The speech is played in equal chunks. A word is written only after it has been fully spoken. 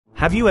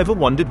Have you ever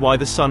wondered why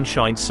the sun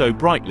shines so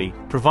brightly,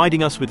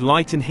 providing us with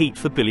light and heat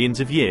for billions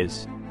of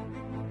years?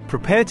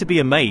 Prepare to be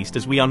amazed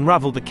as we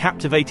unravel the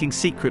captivating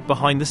secret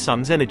behind the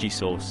sun's energy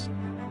source.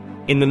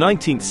 In the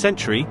 19th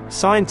century,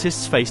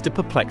 scientists faced a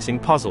perplexing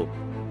puzzle.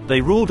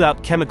 They ruled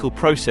out chemical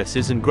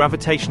processes and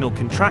gravitational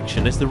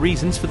contraction as the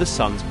reasons for the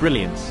sun's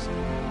brilliance.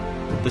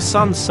 The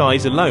sun's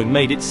size alone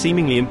made it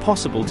seemingly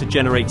impossible to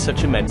generate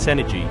such immense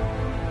energy.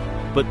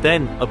 But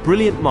then, a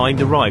brilliant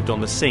mind arrived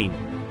on the scene.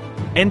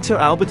 Enter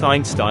Albert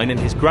Einstein and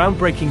his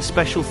groundbreaking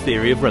special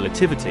theory of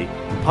relativity,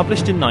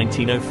 published in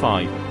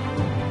 1905.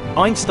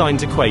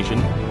 Einstein's equation,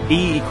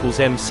 E equals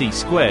mc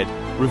squared,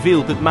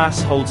 revealed that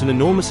mass holds an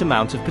enormous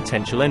amount of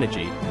potential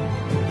energy.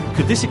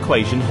 Could this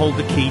equation hold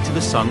the key to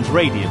the sun's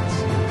radiance?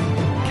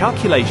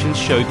 Calculations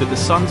showed that the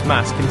sun's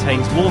mass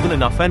contains more than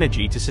enough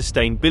energy to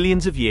sustain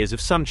billions of years of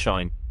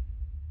sunshine.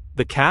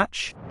 The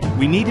catch?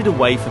 We needed a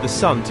way for the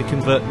sun to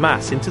convert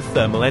mass into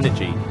thermal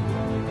energy.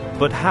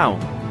 But how?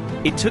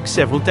 It took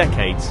several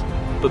decades,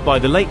 but by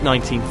the late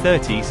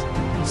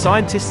 1930s,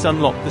 scientists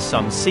unlocked the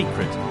sun's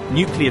secret,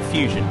 nuclear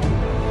fusion.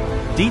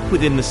 Deep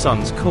within the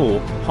sun's core,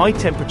 high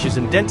temperatures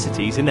and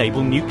densities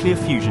enable nuclear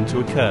fusion to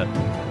occur.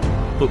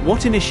 But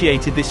what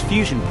initiated this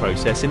fusion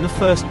process in the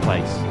first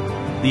place?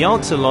 The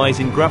answer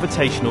lies in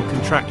gravitational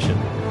contraction.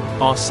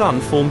 Our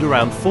sun formed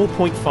around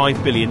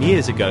 4.5 billion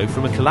years ago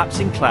from a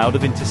collapsing cloud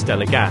of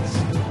interstellar gas.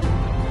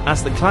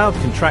 As the cloud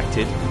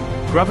contracted,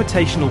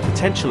 gravitational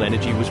potential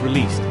energy was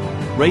released,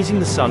 raising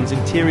the sun's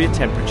interior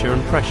temperature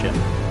and pressure.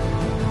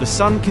 The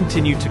sun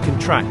continued to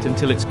contract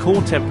until its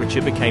core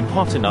temperature became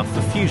hot enough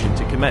for fusion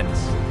to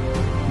commence.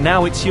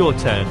 Now it's your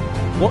turn.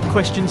 What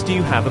questions do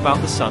you have about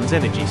the sun's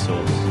energy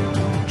source?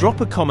 Drop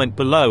a comment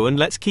below and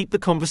let's keep the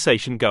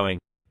conversation going.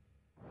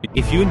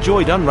 If you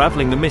enjoyed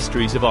unraveling the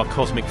mysteries of our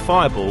cosmic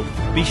fireball,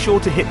 be sure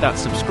to hit that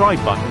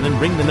subscribe button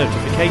and ring the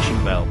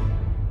notification bell.